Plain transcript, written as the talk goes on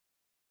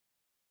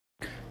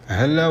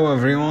Hello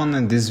everyone,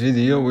 in this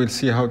video we'll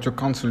see how to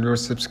cancel your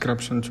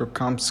subscription to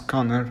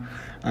Camscanner.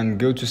 And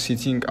go to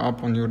setting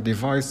up on your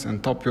device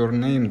and type your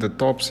name, the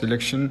top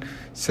selection,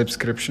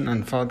 subscription,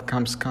 and find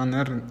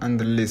Camscanner and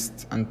the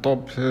list, and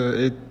tap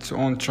it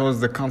on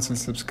choose the cancel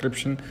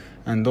subscription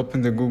and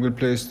open the Google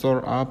Play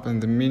Store app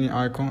and the mini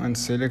icon and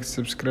select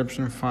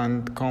subscription,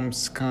 find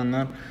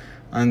Camscanner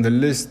and the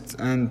list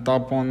and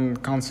tap on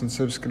cancel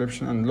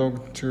subscription and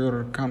log to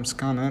your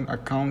Camscanner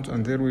account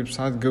and their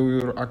website. Go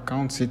your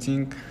account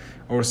setting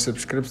or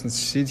subscription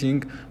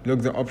setting,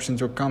 look the option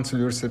to cancel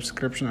your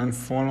subscription and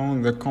follow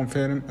the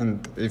confirm.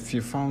 And if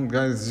you found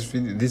guys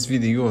this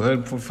video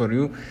helpful for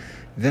you,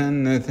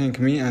 then thank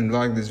me and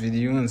like this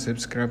video and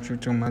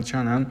subscribe to my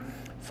channel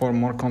for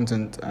more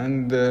content.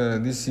 And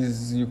this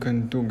is you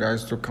can do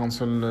guys to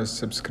cancel a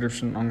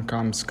subscription on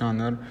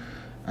Camscanner.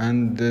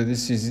 And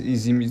this is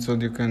easy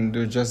method you can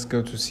do. Just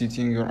go to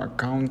setting your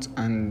account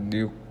and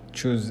you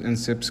choose in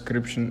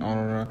subscription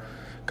or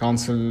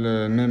cancel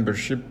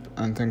membership.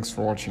 And thanks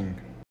for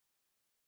watching.